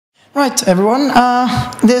Right, everyone.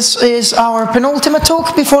 This is our penultimate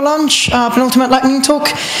talk before lunch, penultimate lightning talk.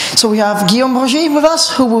 So we have Guillaume Roger with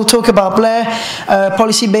us, who will talk about Blare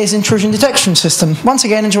Policy-Based Intrusion Detection System. Once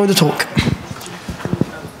again, enjoy the talk.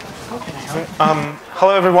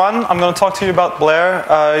 Hello, everyone. I'm going to talk to you about Blare.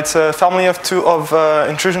 It's a family of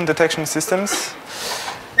intrusion detection systems.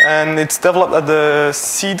 And it's developed at the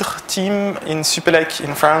CIDR team in Supélec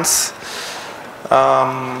in France.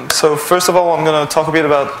 So first of all, I'm going to talk a bit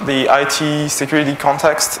about the IT security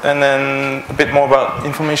context, and then a bit more about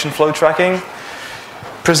information flow tracking.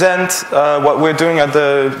 Present what we're doing at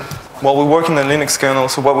the, well, we work in the Linux kernel,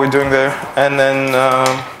 so what we're doing there, and then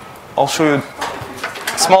I'll show you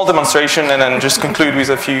a small demonstration, and then just conclude with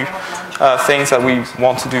a few things that we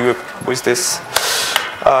want to do with this.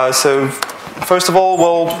 So first of all,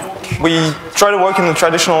 well, we try to work in the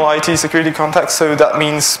traditional IT security context, so that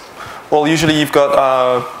means, well, usually you've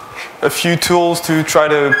got a few tools to try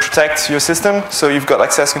to protect your system. So you've got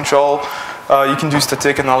access control, you can do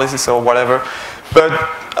static analysis or whatever. But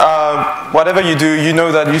whatever you do, you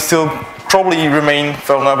know that you still probably remain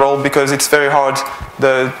vulnerable because it's very hard.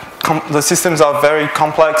 The systems are very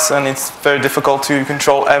complex and it's very difficult to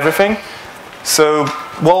control everything. So,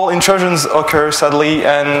 well, intrusions occur sadly,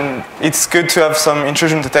 and it's good to have some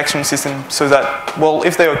intrusion detection system so that, well,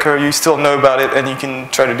 if they occur, you still know about it and you can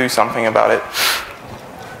try to do something about it.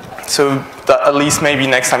 So that at least maybe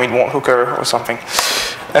next time it won't occur or something.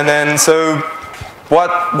 And then, so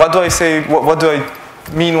what do I say? What do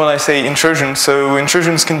I mean when I say intrusion? So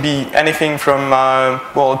intrusions can be anything from,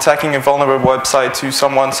 well, attacking a vulnerable website to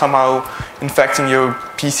someone somehow infecting your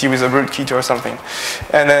PC with a rootkit or something.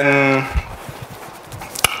 And then,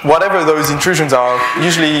 whatever those intrusions are,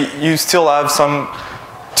 usually you still have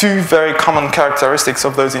two very common characteristics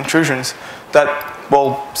of those intrusions. That,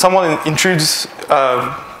 well, someone intrudes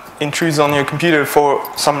on your computer for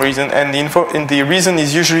some reason, and the reason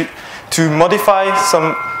is usually to modify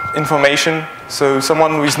some information. So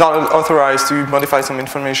someone who is not authorized to modify some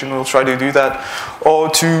information will try to do that, or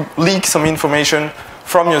to leak some information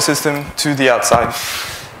from your system to the outside.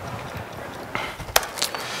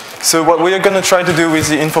 So what we are going to try to do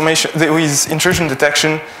with with intrusion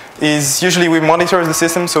detection is usually we monitor the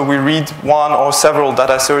system, so we read one or several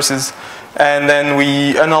data sources, and then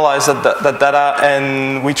we analyze that data,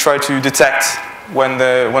 and we try to detect when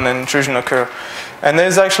an intrusion occurs. And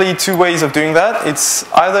there's actually two ways of doing that. It's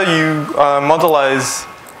either you modelize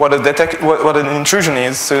what an intrusion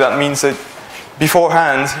is, so that means that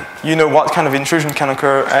beforehand you know what kind of intrusion can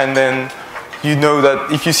occur, and then you know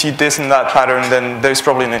that if you see this and that pattern, then there's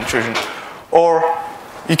probably an intrusion. Or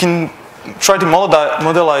you can try to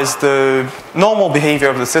modelize the normal behavior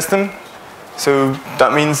of the system. So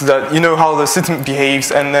that means that you know how the system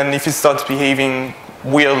behaves, and then if it starts behaving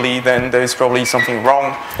weirdly, then there's probably something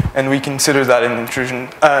wrong, and we consider that an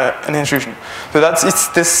intrusion. So it's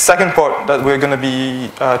this second part that we're going to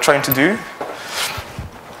be trying to do.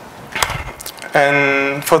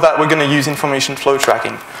 And for that, we're going to use information flow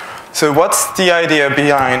tracking. So what's the idea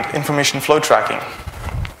behind information flow tracking?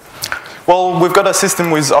 Well, we've got a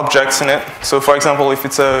system with objects in it. So for example, if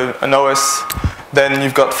it's an OS, then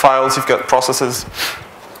you've got files, you've got processes.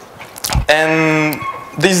 And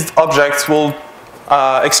these objects will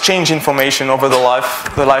exchange information over the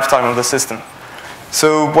lifetime of the system.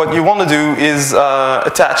 So what you want to do is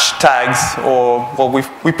attach tags, or, well,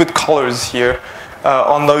 we put colors here,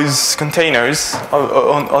 on those containers,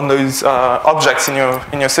 on those objects in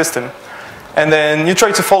your system, and then you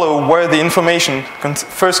try to follow where the information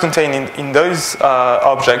first contained in those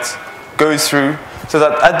objects goes through, so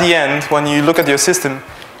that at the end, when you look at your system,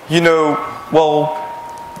 you know, well,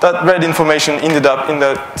 that red information ended up in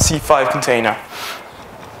the C5 container.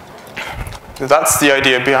 So that's the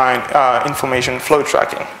idea behind information flow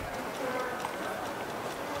tracking.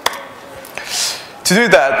 To do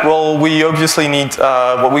that, well, we obviously need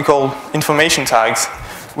what we call information tags,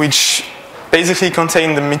 which basically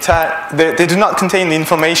contain they do not contain the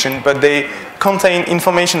information, but they contain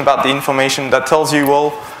information about the information that tells you,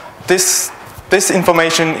 well, this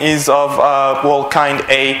information is of, well, kind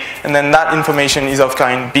A, and then that information is of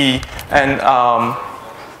kind B. And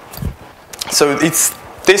so it's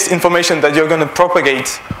this information that you're going to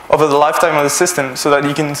propagate over the lifetime of the system so that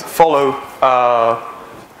you can follow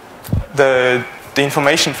the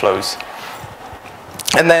information flows.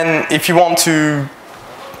 And then if you want to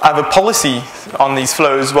have a policy on these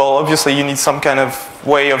flows, well, obviously you need some kind of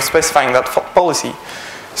way of specifying that policy.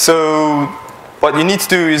 So what you need to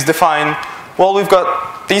do is define, well, we've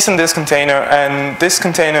got this and this container, and this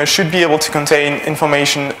container should be able to contain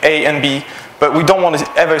information A and B but we don't want to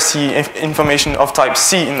ever see information of type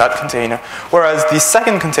C in that container, whereas the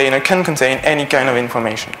second container can contain any kind of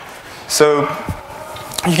information. So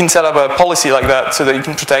you can set up a policy like that so that you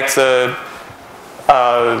can protect the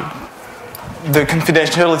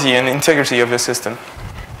confidentiality and integrity of your system.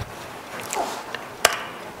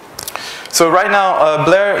 So right now,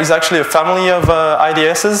 Blare is actually a family of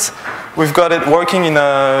IDSs. We've got it working in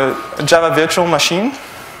a Java virtual machine.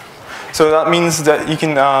 So that means that you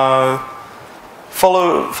can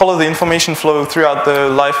follow the information flow throughout the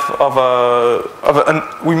life of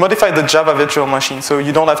we modified the Java virtual machine, so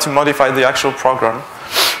you don't have to modify the actual program.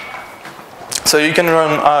 So you can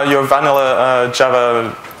run your vanilla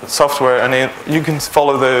Java software, and you can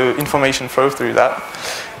follow the information flow through that.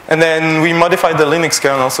 And then we modified the Linux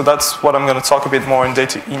kernel, so that's what I'm going to talk a bit more in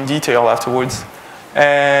detail afterwards.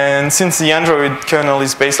 And since the Android kernel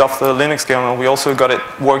is based off the Linux kernel, we also got it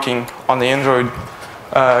working on the Android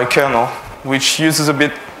kernel, which uses a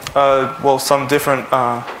bit, well, some different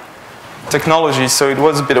technologies, so it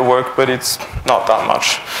was a bit of work, but it's not that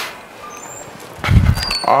much.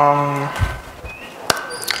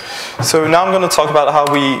 So now I'm going to talk about how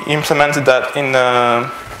we implemented that in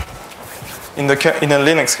a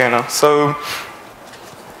Linux kernel. So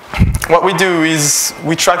what we do is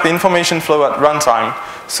we track the information flow at runtime.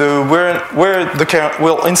 So we're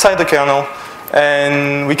inside the kernel,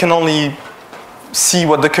 and we can only see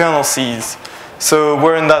what the kernel sees. So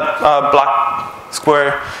we're in that black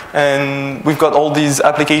square, and we've got all these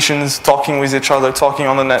applications talking with each other, talking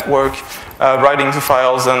on the network, writing to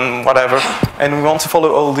files and whatever. And we want to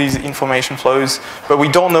follow all these information flows, but we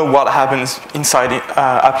don't know what happens inside the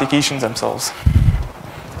applications themselves.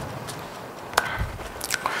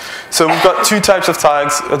 So we've got two types of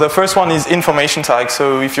tags. The first one is information tag.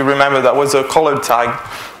 So if you remember, that was a colored tag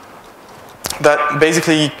that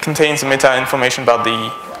basically contains meta information about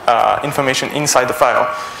the information inside the file.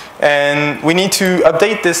 And we need to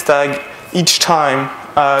update this tag each time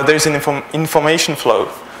there's an information flow.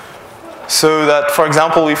 So that, for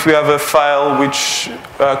example, if we have a file which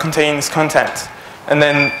contains content, and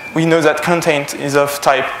then we know that content is of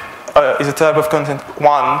type is a type of content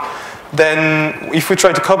 1, then if we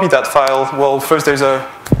try to copy that file, well, first there's a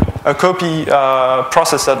copy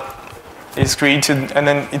process that is created, and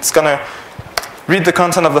then it's going to read the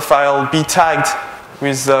content of the file, be tagged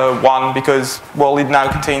with 1 because, well, it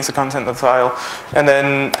now contains the content of the file. And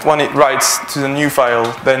then when it writes to the new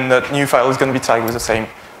file, then that new file is going to be tagged with the same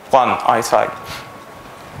 1 I tag.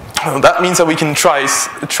 That means that we can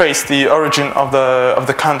trace the origin of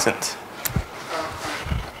the content.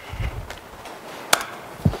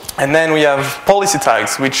 And then we have policy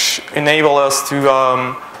tags, which enable us to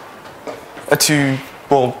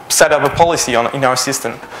set up a policy in our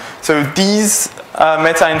system. So these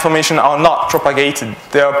meta information are not propagated.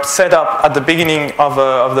 They are set up at the beginning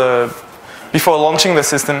before launching the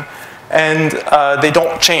system, and they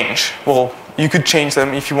don't change. Well, you could change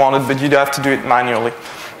them if you wanted, but you'd have to do it manually.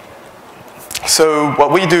 So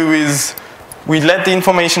what we do is we let the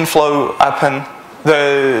information flow happen,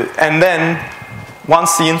 and then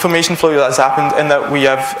once the information flow has happened and that we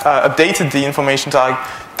have updated the information tag,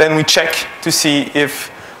 then we check to see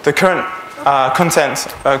if the current content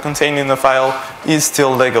contained in the file is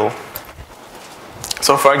still legal.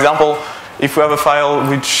 So for example, if we have a file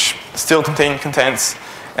which still contains contents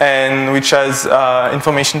and which has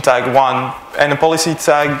information tag 1 and a policy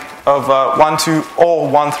tag of 12 or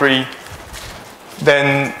 13,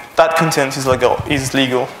 then that content is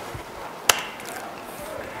legal.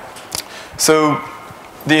 So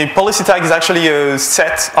the policy tag is actually a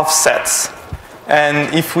set of sets.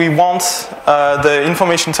 And if we want the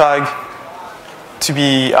information tag to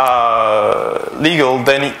be legal,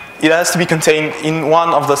 then it has to be contained in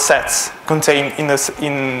one of the sets contained in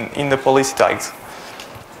the policy tags.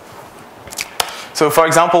 So for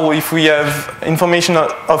example, if we have information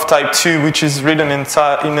of type 2, which is written in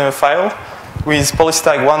a file with policy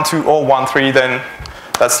tag 12 or 13, then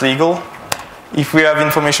that's legal. If we have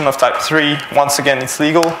information of type 3, once again, it's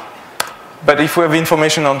legal. But if we have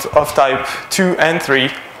information of type 2 and 3,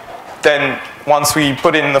 then once we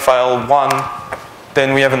put it in the file 1,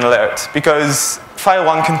 then we have an alert. Because file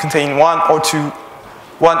 1 can contain 1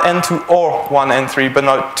 and 2 or 1 and 3, but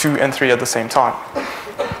not 2 and 3 at the same time.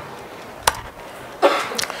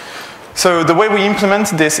 So the way we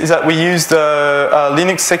implemented this is that we used the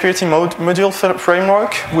Linux security module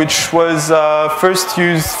framework, which was first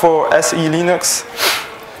used for SE Linux.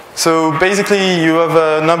 So basically, you have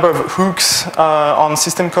a number of hooks on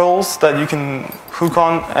system calls that you can hook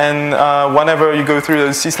on, and whenever you go through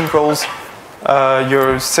those system calls,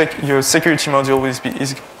 your security module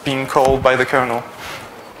is being called by the kernel.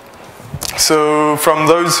 So from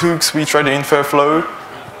those hooks, we try to infer flow,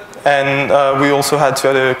 and we also had to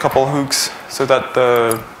add a couple hooks so that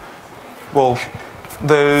the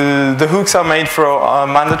hooks are made for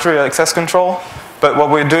mandatory access control, but what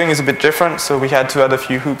we're doing is a bit different, so we had to add a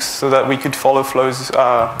few hooks so that we could follow flows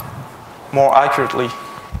more accurately.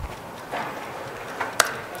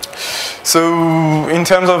 So in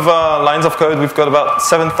terms of lines of code, we've got about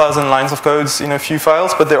 7,000 lines of codes in a few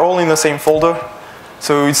files, but they're all in the same folder.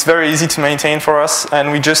 So it's very easy to maintain for us,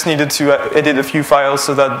 and we just needed to edit a few files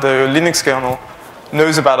so that the Linux kernel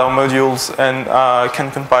knows about our modules and can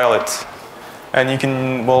compile it. And you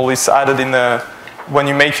can, well, it's added in the, when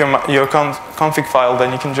you make your config file,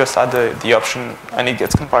 then you can just add the option and it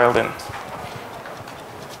gets compiled in.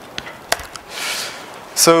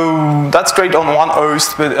 So that's great on one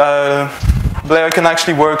host, but Blare can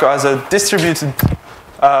actually work as a distributed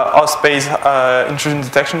host-based intrusion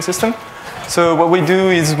detection system. So what we do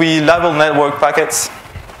is we label network packets.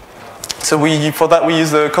 So for that we use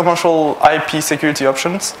the commercial IP security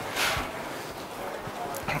options.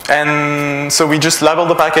 And so we just label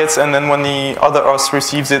the packets, and then when the other host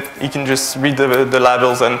receives it, you can just read the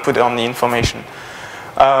labels and put it on the information.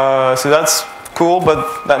 So that's cool,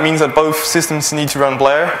 but that means that both systems need to run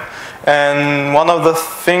Blare. And one of the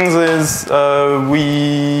things is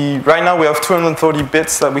right now we have 230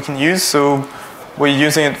 bits that we can use, so we're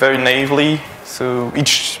using it very naively. So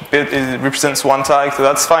each bit represents one tag, so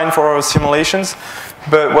that's fine for our simulations.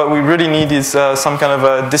 But what we really need is some kind of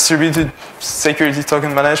a distributed security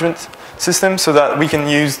token management system so that we can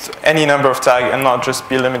use any number of tags and not just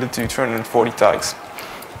be limited to 240 tags.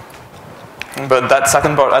 But that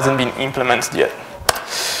second part hasn't been implemented yet.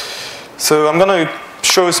 So I'm going to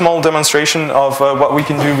show a small demonstration of what we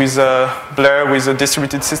can do with Blare with a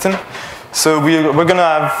distributed system. So we're going to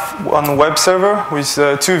have one web server with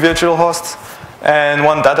 2 virtual hosts and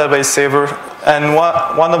 1 database server. And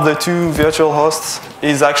one of the 2 virtual hosts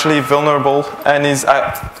is actually vulnerable and is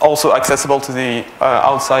also accessible to the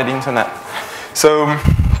outside internet. So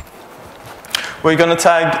we're going to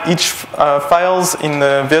tag each files in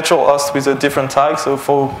the virtual host with a different tag. So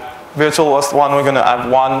for virtual host 1, we're going to have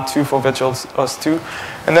 1, 2 for virtual host 2.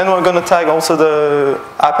 And then we're going to tag also the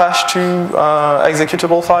Apache2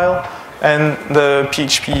 executable file and the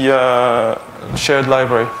PHP shared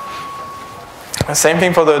library. Same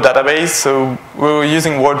thing for the database. So we're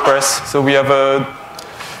using WordPress. So we have a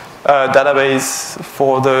database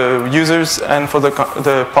for the users and for the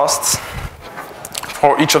posts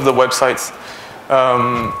for each of the websites.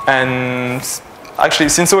 And actually,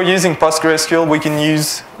 since we're using PostgreSQL,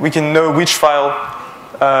 we can know which file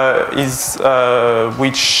is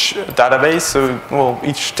which database. So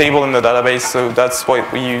each table in the database. So that's why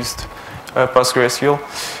we used PostgreSQL,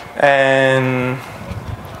 and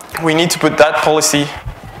we need to put that policy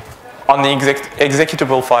on the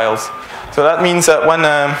executable files. So that means that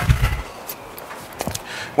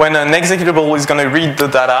when an executable is going to read the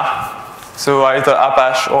data, so either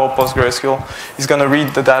Apache or PostgreSQL is going to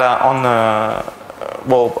read the data on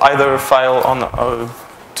either a file on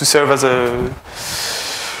to serve as a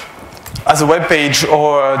web page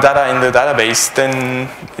or data in the database, then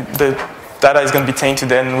the data is going to be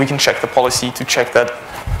tainted, and we can check the policy to check that.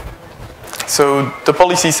 So the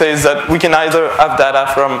policy says that we can either have data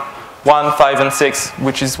from 1, 5, and 6,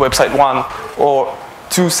 which is website 1, or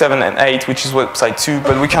 2, 7, and 8, which is website 2,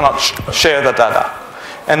 but we cannot share that data.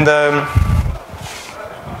 And the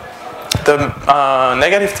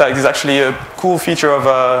negative tags is actually a cool feature of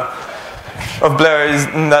Blare, is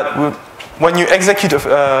in that when you execute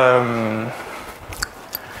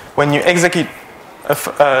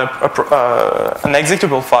an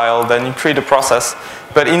executable file, then you create a process.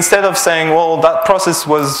 But instead of saying, well, that process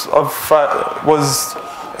was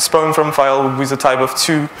spawned from file with a type of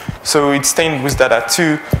 2, so it's stained with data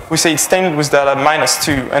 2, we say it's stained with data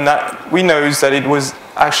 -2, and that we know that it was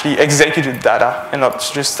actually executed data and not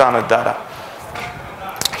just standard data.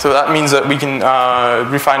 So that means that we can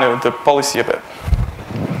refine the policy a bit.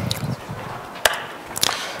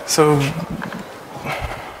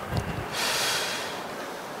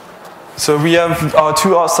 So we have our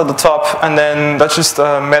 2 hosts at the top, and then that's just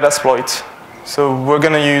a Metasploit. So we're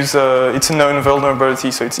going to use, it's a known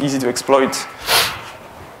vulnerability, so it's easy to exploit.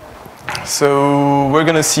 So we're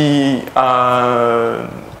going to see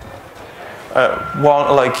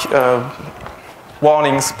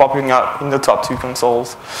warnings popping up in the top 2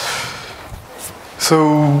 consoles.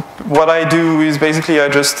 So what I do is basically I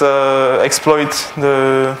just exploit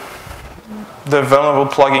the vulnerable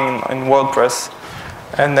plugin in WordPress.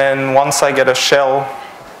 And then once I get a shell,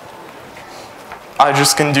 I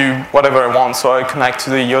just can do whatever I want. So I connect to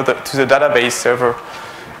the database server,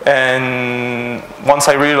 And once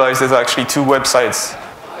I realize there's actually two websites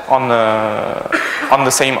on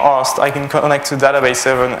the same host, I can connect to the database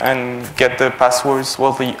server and get the passwords,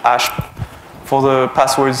 well, the hash for the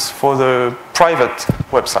passwords for the private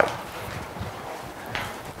website.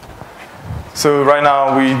 So right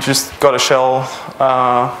now we just got a shell.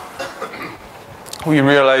 We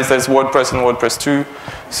realize there's WordPress and WordPress 2.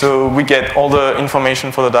 So we get all the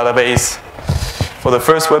information for the database for the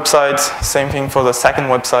first website, same thing for the second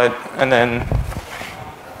website, and then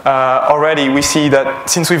already we see that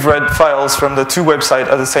since we've read files from the two websites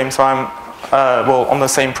at the same time, well, on the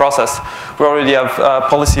same process, we already have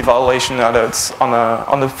policy violation alerts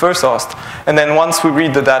on the first host. And then once we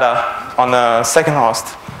read the data on the second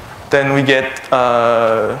host, then we get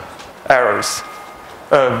errors,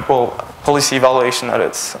 well, policy violation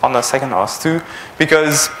alerts on the second host too,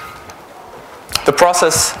 because the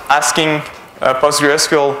process asking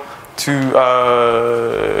PostgreSQL to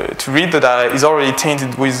read the data is already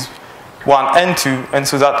tainted with 1 and 2, and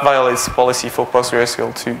so that violates the policy for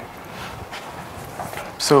PostgreSQL too.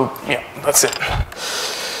 So yeah, that's it.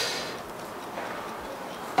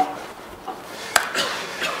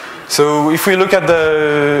 So if we look at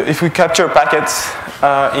if we capture packets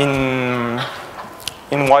in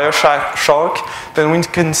Wireshark, then we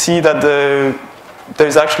can see that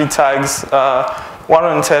there's actually tags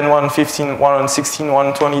 110, 115, 116,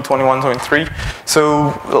 120, 21, 23.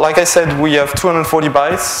 So like I said, we have 240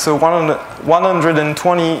 bytes. So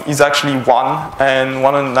 120 is actually 1, and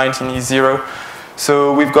 119 is 0.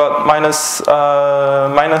 So we've got minus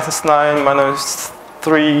 9, minus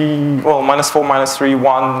 3, well, minus 4, minus 3,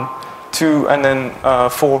 1, 2, and then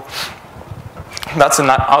 4. That's a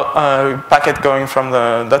packet going from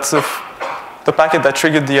that's the packet that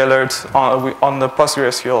triggered the alert on the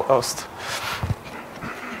PostgreSQL host.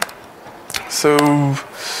 So,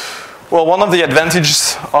 well, one of the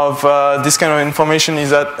advantages of this kind of information is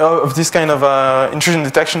that, of this kind of intrusion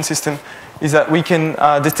detection system, is that we can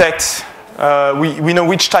detect, we know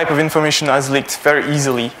which type of information has leaked very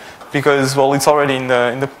easily, because, well, it's already in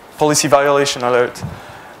the policy violation alert.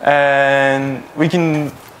 And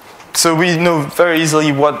so we know very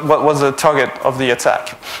easily what was the target of the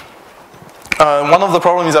attack. One of the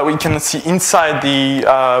problems is that we can see inside the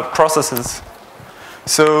processes.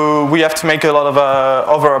 So we have to make a lot of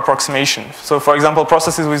over-approximation. So for example,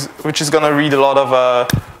 processes which is going to read a lot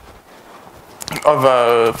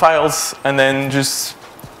of files and then just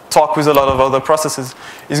talk with a lot of other processes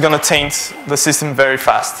is going to taint the system very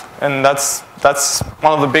fast. And that's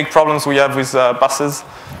one of the big problems we have with buses,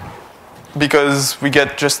 because we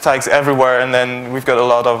get just tags everywhere and then we've got a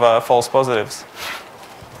lot of false positives.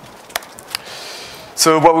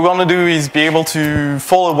 So what we want to do is be able to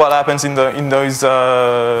follow what happens in those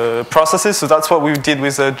processes. So that's what we did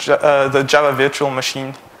with the Java virtual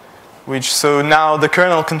machine. So now the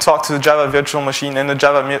kernel can talk to the Java virtual machine, and the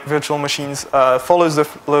Java virtual machines follows the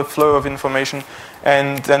flow of information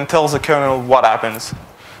and then tells the kernel what happens.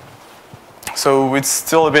 So it's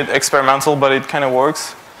still a bit experimental, but it kind of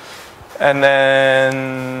works. And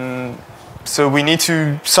then, so we need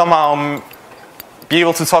to somehow be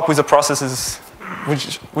able to talk with the processes,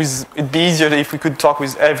 which it'd be easier if we could talk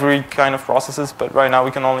with every kind of processes, but right now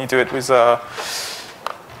we can only do it with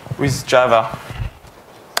Java.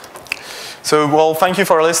 So, well, thank you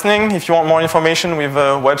for listening. If you want more information, we have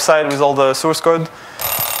a website with all the source code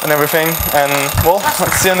and everything. And, well,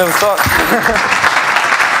 that's the end of the talk.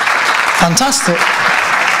 Fantastic.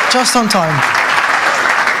 Just on time.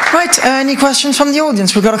 Right, any questions from the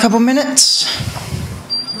audience? We've got a couple minutes.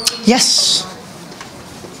 Yes.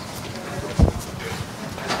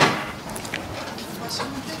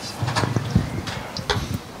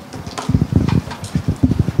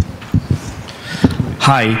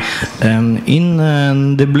 Hi,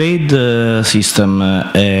 in the Blade system,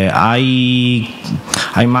 I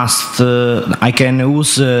can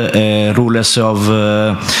use rules of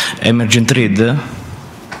emergent read.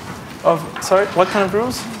 Sorry, what kind of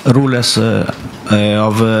rules? Rules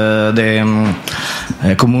of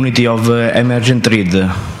the community of emergent read.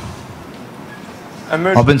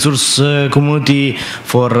 Open source community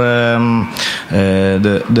for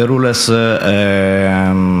the rules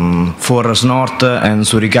for Snort and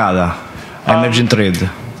Suricata, emergent read.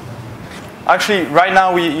 Actually, right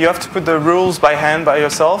now you have to put the rules by hand by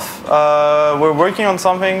yourself. We're working on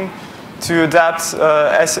something to adapt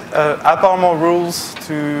AppArmor rules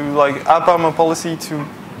to AppArmor policy to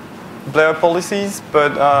Blare policies,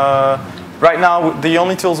 but right now the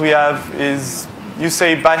only tools we have is you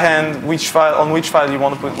say by hand on which file you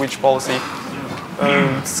want to put which policy.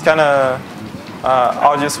 It's kind of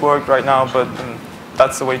arduous work right now, but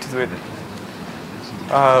that's the way to do it.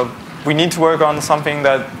 we need to work on something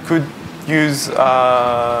that could use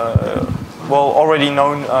already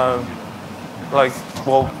known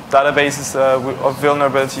databases of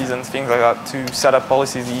vulnerabilities and things like that to set up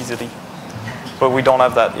policies easily. But we don't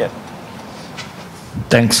have that yet.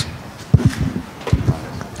 Thanks.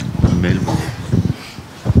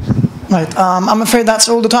 Right, I'm afraid that's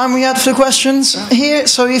all the time we had for the questions here.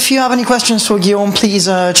 So if you have any questions for Guillaume, please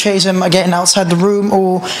chase him again outside the room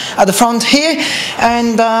or at the front here.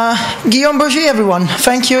 And Guillaume Bourget, everyone,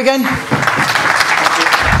 thank you again.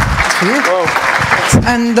 Thank you.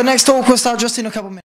 And the next talk will start just in a couple minutes.